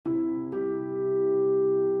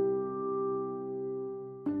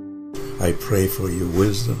I pray for your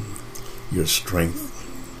wisdom, your strength,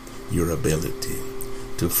 your ability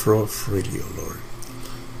to flow freely, O Lord.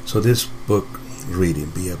 So this book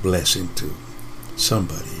reading be a blessing to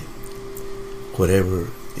somebody, whatever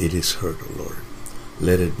it is heard, O Lord.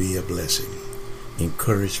 Let it be a blessing,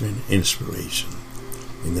 encouragement, inspiration.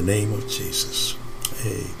 In the name of Jesus,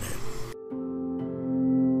 amen.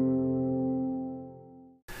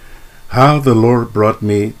 How the Lord brought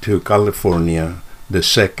me to California the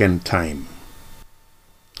second time.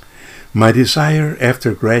 My desire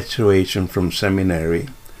after graduation from seminary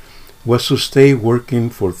was to stay working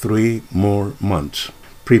for 3 more months,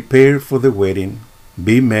 prepare for the wedding,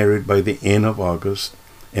 be married by the end of August,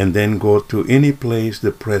 and then go to any place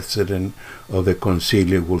the president of the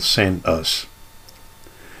concilio will send us.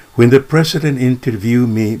 When the president interviewed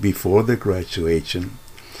me before the graduation,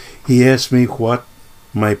 he asked me what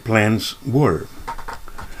my plans were.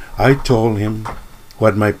 I told him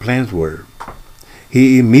what my plans were.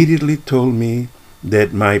 He immediately told me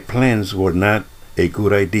that my plans were not a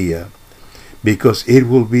good idea because it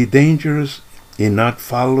will be dangerous in not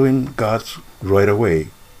following God's right away.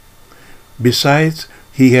 Besides,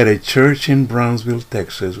 he had a church in Brownsville,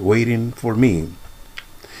 Texas, waiting for me.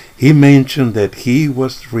 He mentioned that he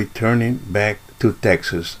was returning back to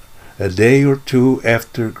Texas a day or two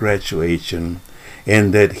after graduation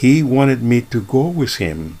and that he wanted me to go with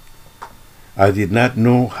him. I did not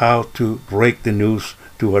know how to break the news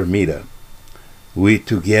to Armida. We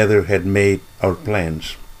together had made our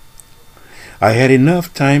plans. I had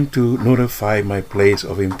enough time to notify my place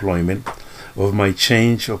of employment of my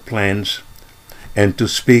change of plans and to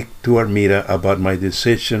speak to Armida about my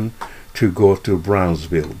decision to go to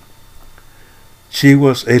Brownsville. She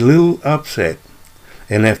was a little upset,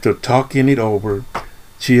 and after talking it over,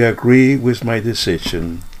 she agreed with my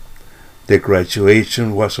decision. The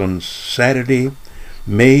graduation was on Saturday,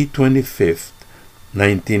 May 25th,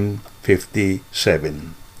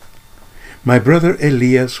 1957. My brother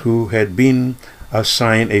Elias, who had been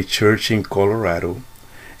assigned a church in Colorado,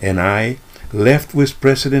 and I left with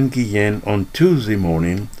President Guillen on Tuesday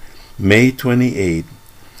morning, May 28,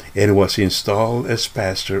 and was installed as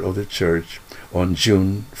pastor of the church on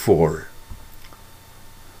June 4.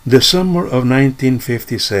 The summer of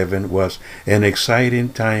 1957 was an exciting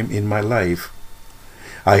time in my life.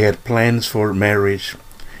 I had plans for marriage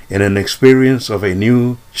and an experience of a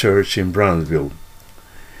new church in Brownsville.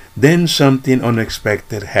 Then something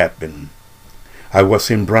unexpected happened. I was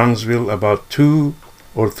in Brownsville about 2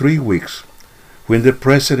 or 3 weeks when the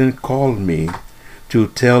president called me to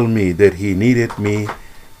tell me that he needed me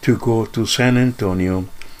to go to San Antonio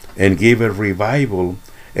and give a revival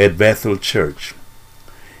at Bethel Church.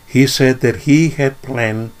 He said that he had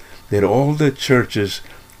planned that all the churches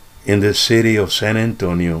in the city of San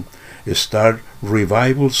Antonio start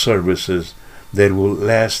revival services that will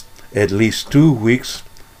last at least 2 weeks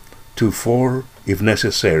to 4 if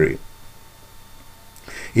necessary.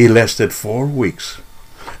 It lasted 4 weeks.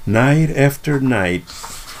 Night after night,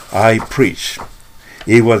 I preached.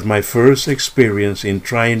 It was my first experience in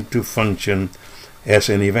trying to function as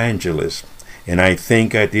an evangelist, and I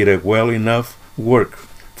think I did a well enough work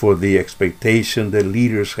for the expectation the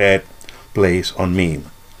leaders had placed on me.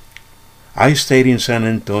 I stayed in San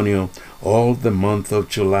Antonio all the month of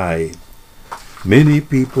July. Many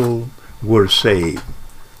people were saved,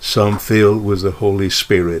 some filled with the Holy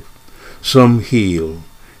Spirit, some healed,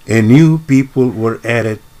 and new people were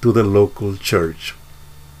added to the local church.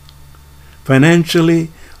 Financially,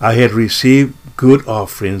 I had received good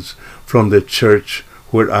offerings from the church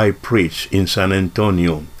where I preached in San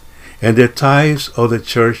Antonio, and the tithes of the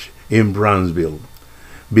church in Brownsville.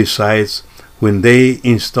 Besides, when they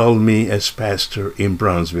installed me as pastor in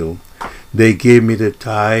Brownsville, they gave me the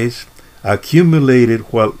tithes accumulated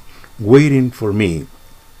while waiting for me.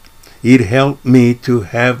 It helped me to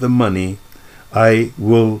have the money I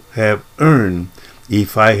would have earned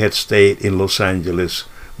if I had stayed in Los Angeles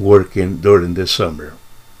working during the summer.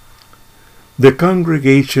 The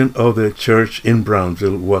congregation of the church in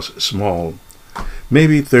Brownsville was small,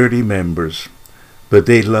 maybe 30 members, but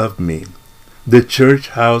they loved me. The church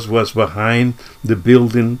house was behind the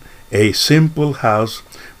building, a simple house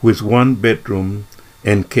with 1 bedroom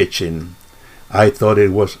and kitchen. I thought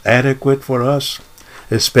it was adequate for us,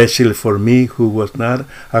 especially for me who was not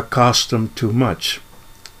accustomed to much.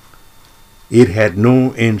 It had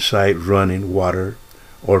no inside running water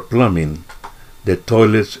or plumbing. The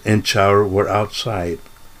toilets and shower were outside.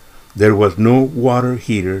 There was no water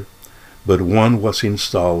heater, but one was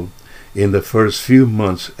installed in the first few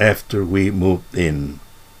months after we moved in.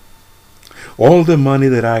 All the money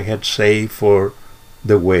that I had saved for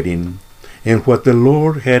the wedding and what the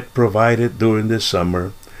Lord had provided during the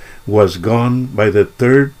summer was gone by the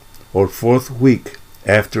third or fourth week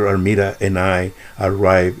after Armida and I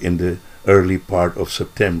arrived in the early part of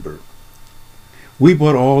September. We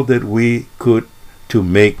bought all that we could to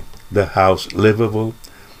make the house livable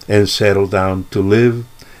and settle down to live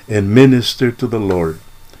and minister to the Lord.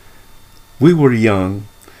 We were young,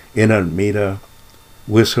 and Armida,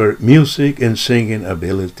 with her music and singing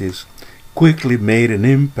abilities, quickly made an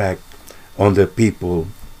impact on the people,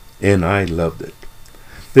 and I loved it.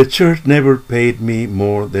 The church never paid me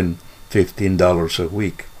more than $15 a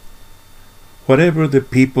week. Whatever the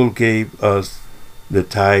people gave us, the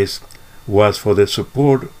tithes, was for the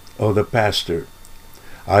support of the pastor.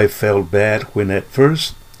 I felt bad when at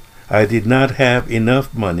first I did not have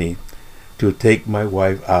enough money to take my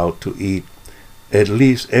wife out to eat at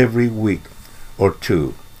least every week or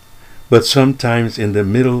two. But sometimes in the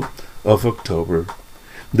middle of October,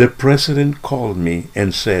 the president called me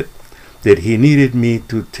and said that he needed me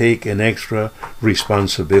to take an extra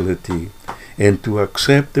responsibility and to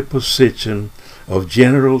accept the position of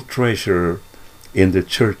general treasurer in the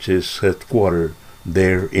church's headquarters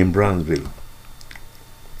there in Brownsville.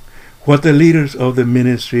 What the leaders of the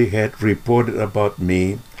ministry had reported about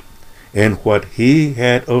me and what he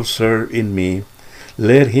had observed in me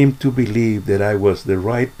led him to believe that I was the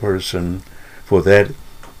right person for that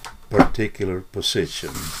particular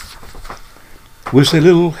position. With a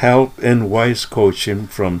little help and wise coaching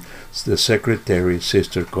from the secretary,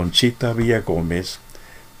 Sister Conchita Villagomez,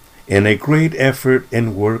 and a great effort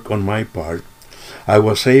and work on my part, I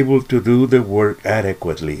was able to do the work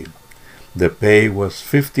adequately. The pay was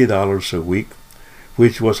 $50 a week,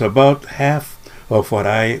 which was about half of what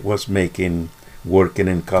I was making working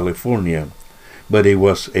in California, but it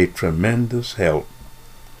was a tremendous help.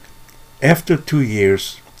 After 2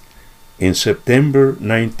 years, in September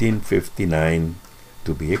 1959,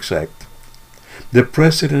 to be exact, the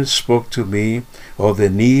president spoke to me of the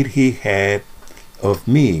need he had of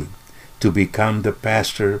me to become the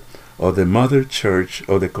pastor of the Mother Church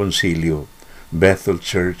of the Concilio, Bethel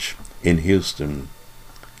Church in Houston.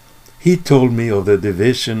 He told me of the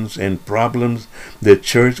divisions and problems the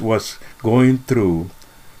church was going through,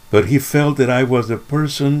 but he felt that I was the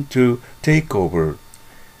person to take over.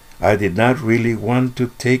 I did not really want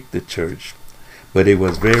to take the church, but it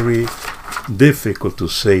was very difficult to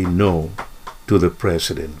say no to the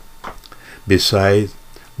president. Besides,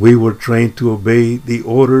 we were trained to obey the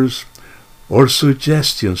orders or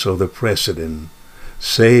suggestions of the president.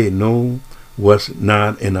 Say no was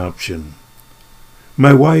not an option.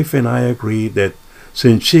 My wife and I agreed that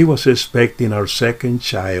since she was expecting our second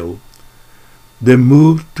child, the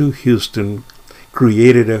move to Houston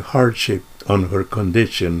created a hardship on her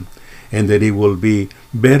condition and that it will be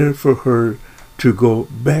better for her to go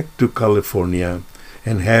back to California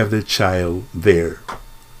and have the child there.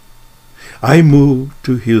 I moved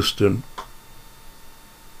to Houston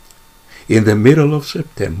in the middle of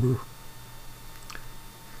September,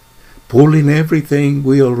 pulling everything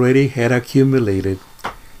we already had accumulated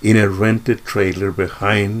in a rented trailer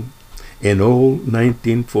behind an old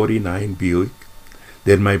 1949 Buick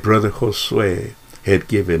that my brother Josue had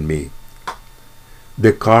given me.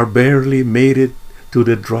 The car barely made it to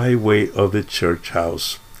the driveway of the church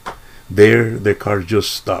house. There the car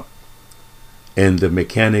just stopped, and the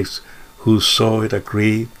mechanics who saw it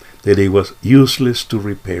agreed that it was useless to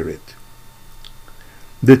repair it.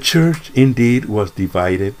 The church indeed was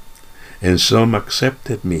divided, and some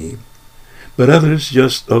accepted me, but others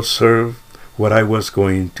just observed what I was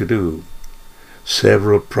going to do.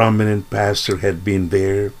 Several prominent pastors had been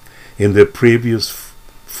there in the previous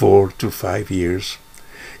 4 to 5 years,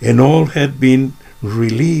 and all had been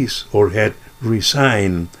released or had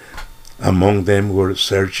resigned. Among them were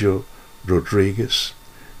Sergio Rodriguez,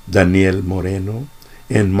 Daniel Moreno,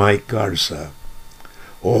 and Mike Garza.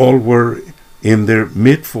 All were in their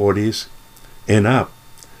mid-40s and up,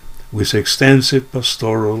 with extensive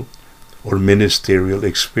pastoral or ministerial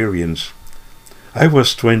experience. I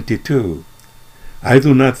was 22. I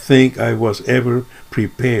do not think I was ever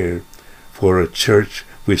prepared for a church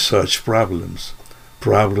with such problems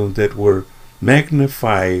that were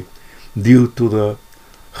magnified due to the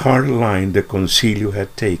hard line the Concilio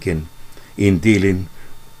had taken in dealing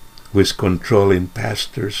with controlling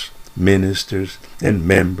pastors, ministers, and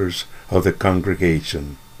members of the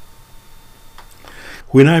congregation.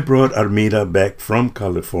 When I brought Armida back from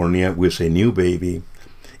California with a new baby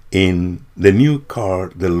in the new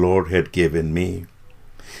car the Lord had given me,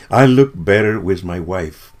 I looked better with my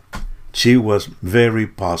wife. She was very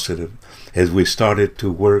positive as we started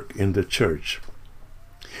to work in the church.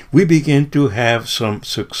 We began to have some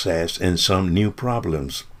success and some new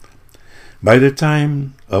problems. By the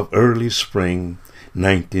time of early spring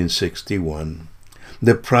 1961,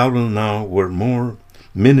 the problems now were more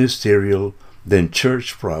ministerial than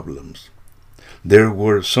church problems. There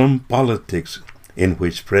were some politics in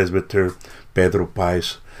which Presbyter Pedro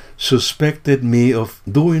Pais suspected me of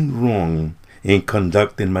doing wrong in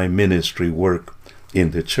conducting my ministry work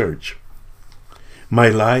in the church. My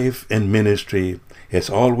life and ministry has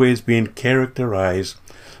always been characterized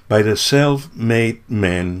by the self-made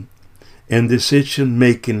man and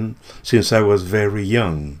decision-making since I was very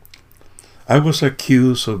young. I was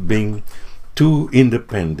accused of being too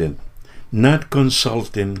independent, not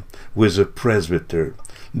consulting with a presbyter,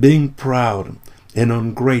 being proud and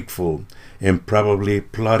ungrateful, and probably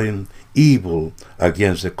plotting evil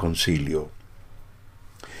against the concilio.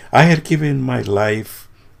 I had given my life,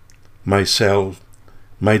 myself,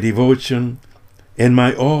 my devotion, and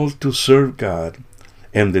my all to serve God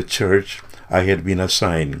and the church I had been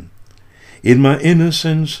assigned. In my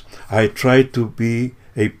innocence, I tried to be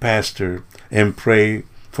a pastor and pray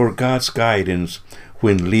for God's guidance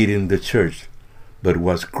when leading the church, but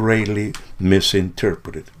was greatly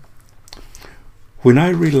misinterpreted. When I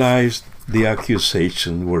realized the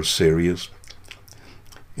accusations were serious,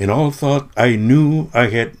 and all thought I knew I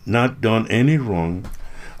had not done any wrong,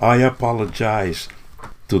 I apologized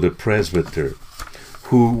to the presbyter,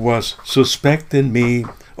 who was suspecting me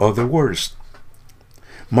of the worst.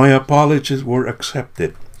 My apologies were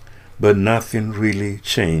accepted, but nothing really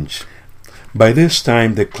changed. By this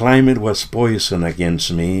time, the climate was poison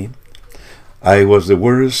against me. I was the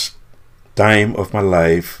worst time of my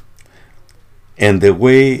life, and the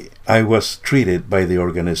way I was treated by the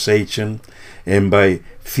organization and by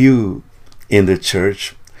few in the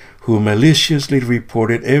church who maliciously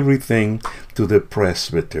reported everything to the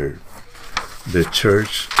presbyter. The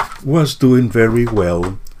church was doing very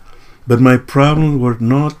well, but my problems were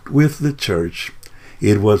not with the church.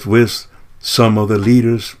 It was with some of the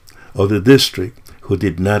leaders of the district who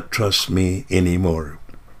did not trust me anymore.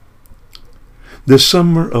 The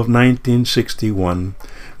summer of 1961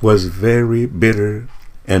 was very bitter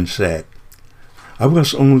and sad. I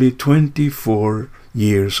was only 24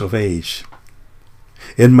 years of age,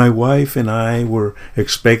 and my wife and I were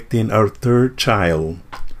expecting our third child,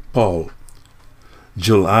 Paul.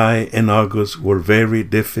 July and August were very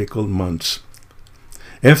difficult months.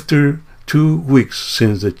 After 2 weeks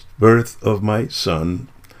since the birth of my son,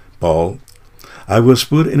 Paul, I was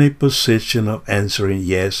put in a position of answering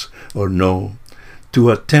yes or no to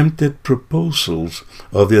attempted proposals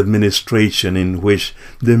of the administration in which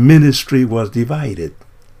the ministry was divided.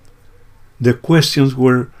 The questions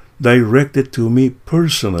were directed to me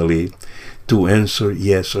personally to answer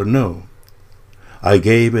yes or no. I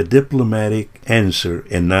gave a diplomatic answer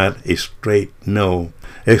and not a straight no,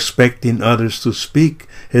 expecting others to speak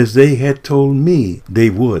as they had told me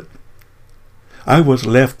they would. I was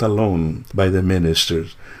left alone by the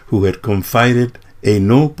ministers who had confided a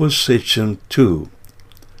no position to.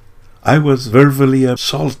 I was verbally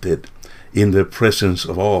assaulted in the presence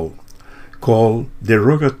of all, called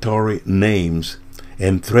derogatory names,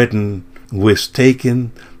 and threatened with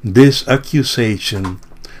taking this accusation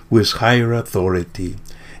with higher authority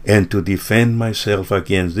and to defend myself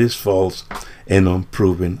against this false and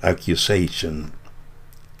unproven accusation.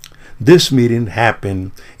 This meeting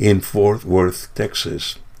happened in Fort Worth,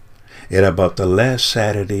 Texas, at about the last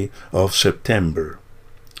Saturday of September.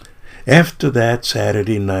 After that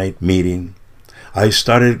Saturday night meeting, I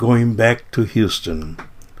started going back to Houston.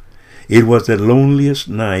 It was the loneliest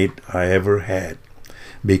night I ever had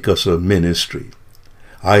because of ministry.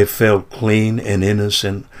 I felt clean and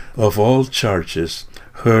innocent of all charges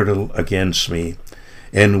hurled against me,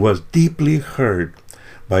 and was deeply hurt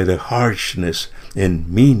by the harshness and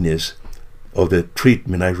meanness of the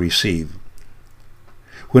treatment I received.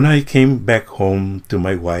 When I came back home to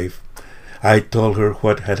my wife, I told her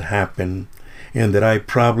what had happened and that I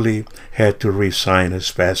probably had to resign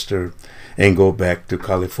as pastor and go back to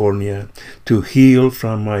California to heal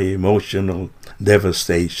from my emotional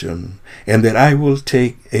devastation, and that I will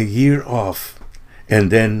take a year off and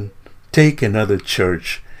then take another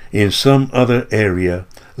church in some other area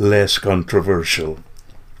less controversial.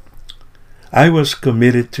 I was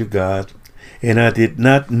committed to God, and I did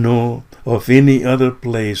not know of any other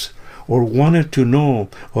place or wanted to know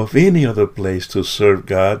of any other place to serve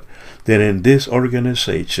God than in this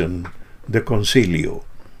organization, the Concilio.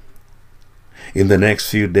 In the next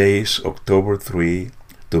few days, October 3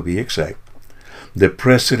 to be exact, the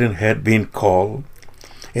president had been called,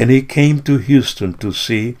 and he came to Houston to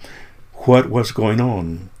see what was going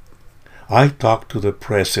on. I talked to the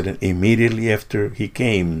president immediately after he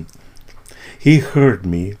came. He heard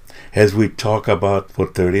me as we talked about for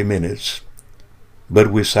 30 minutes, but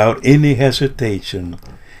without any hesitation,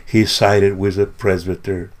 he sided with the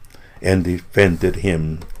presbyter and defended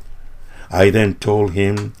him. I then told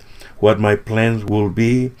him what my plans will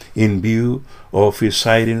be in view of his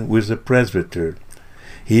siding with the presbyter.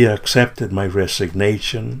 He accepted my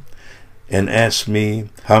resignation and asked me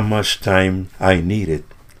how much time I needed.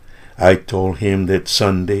 I told him that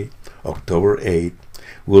Sunday, October 8th,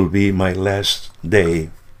 will be my last day.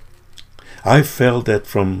 I felt that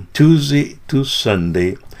from Tuesday to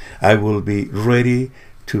Sunday, I will be ready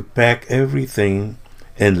to pack everything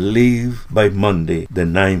and leave by Monday, the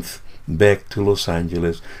 9th, back to Los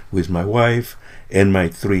Angeles with my wife and my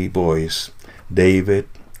 3 boys, David,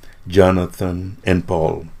 Jonathan, and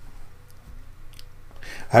Paul.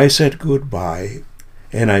 I said goodbye,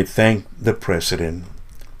 and I thanked the president.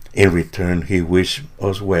 In return, he wished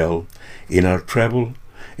us well in our travel,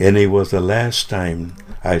 and it was the last time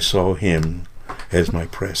I saw him as my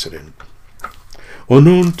president.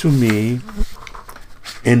 Unknown to me,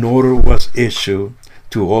 an order was issued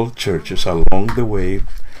to all churches along the way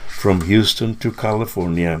from Houston to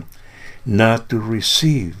California not to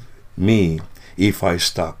receive me if I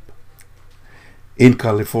stop. In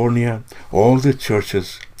California, all the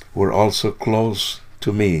churches were also closed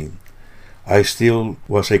to me. I still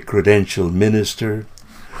was a credentialed minister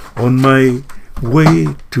on my way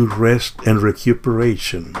to rest and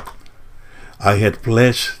recuperation. I had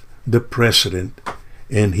pledged the president,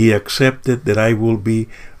 and he accepted that I will be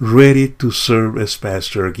ready to serve as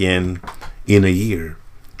pastor again in a year.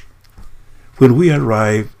 When we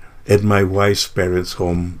arrived at my wife's parents'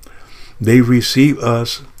 home, they received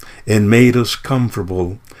us and made us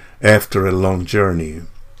comfortable after a long journey.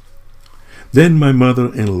 Then my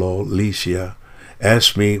mother-in-law, Licia,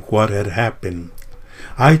 asked me what had happened.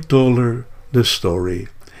 I told her the story,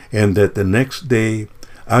 and that the next day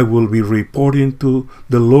I will be reporting to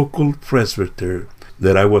the local presbyter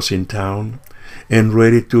that I was in town and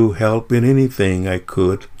ready to help in anything I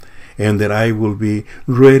could, and that I will be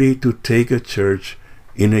ready to take a church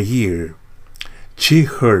in a year. She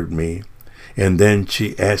heard me, and then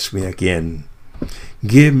she asked me again,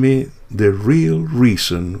 "Give me the real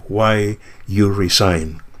reason why you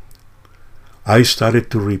resign." I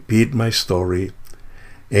started to repeat my story,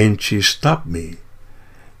 and she stopped me.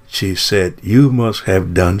 She said, "You must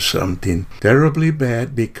have done something terribly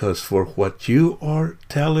bad, because for what you are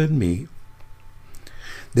telling me,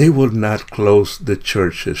 they will not close the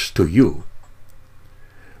churches to you."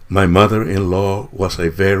 My mother-in-law was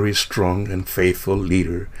a very strong and faithful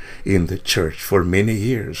leader in the church for many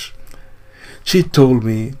years. She told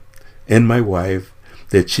me and my wife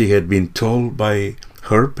that she had been told by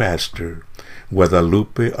her pastor,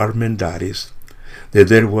 Guadalupe Armendariz, that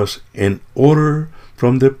there was an order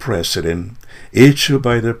from the president issued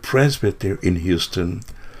by the presbyter in Houston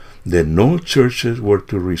that no churches were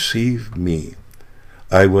to receive me.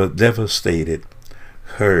 I was devastated,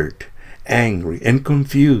 hurt, angry, and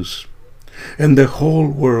confused, and the whole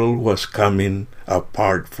world was coming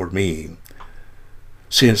apart for me.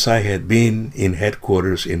 Since I had been in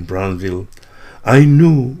headquarters in Brownsville, I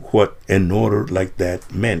knew what an order like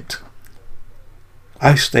that meant.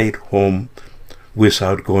 I stayed home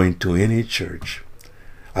without going to any church.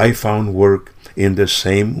 I found work in the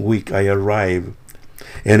same week I arrived,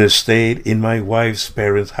 and stayed in my wife's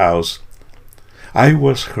parents' house. I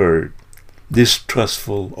was hurt,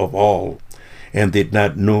 distrustful of all, and did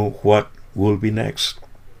not know what would be next.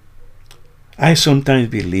 I sometimes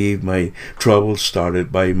believe my trouble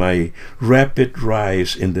started by my rapid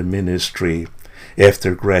rise in the ministry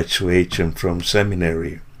after graduation from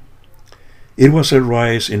seminary. It was a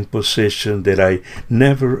rise in position that I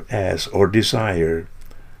never asked or desired.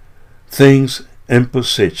 Things and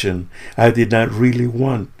position I did not really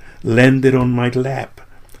want landed on my lap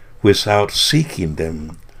without seeking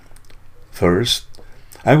them. First,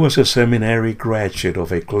 I was a seminary graduate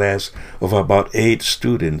of a class of about 8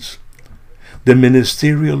 students. The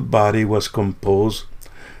ministerial body was composed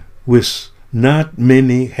with not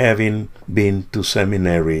many having been to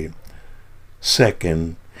seminary.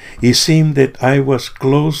 Second, it seemed that I was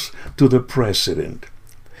close to the president.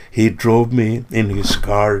 He drove me in his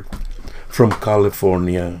car from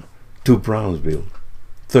California to Brownsville.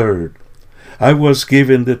 Third, I was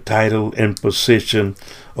given the title and position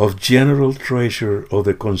of General Treasurer of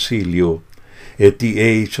the Concilio at the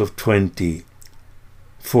age of 20.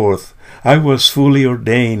 Fourth, I was fully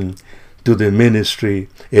ordained to the ministry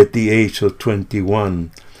at the age of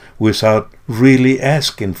 21 without really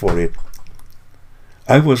asking for it.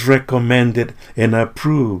 I was recommended and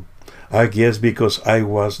approved I guess because I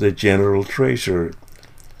was the general treasurer.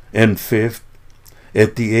 And fifth,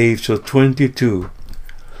 at the age of 22,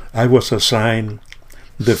 I was assigned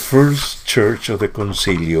the first church of the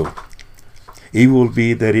Concilio. It will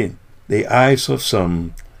be that in the eyes of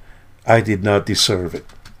some, I did not deserve it.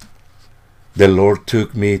 The Lord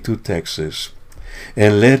took me to Texas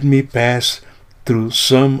and let me pass through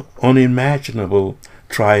some unimaginable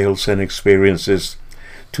trials and experiences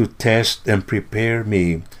to test and prepare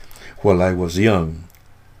me while I was young.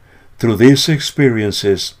 Through these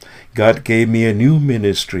experiences, God gave me a new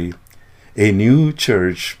ministry, a new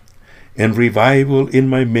church, and revival in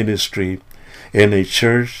my ministry, and a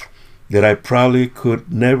church that I probably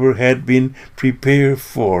could never have been prepared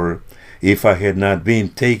for if I had not been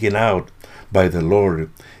taken out by the Lord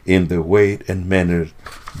in the way and manner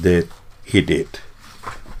that He did.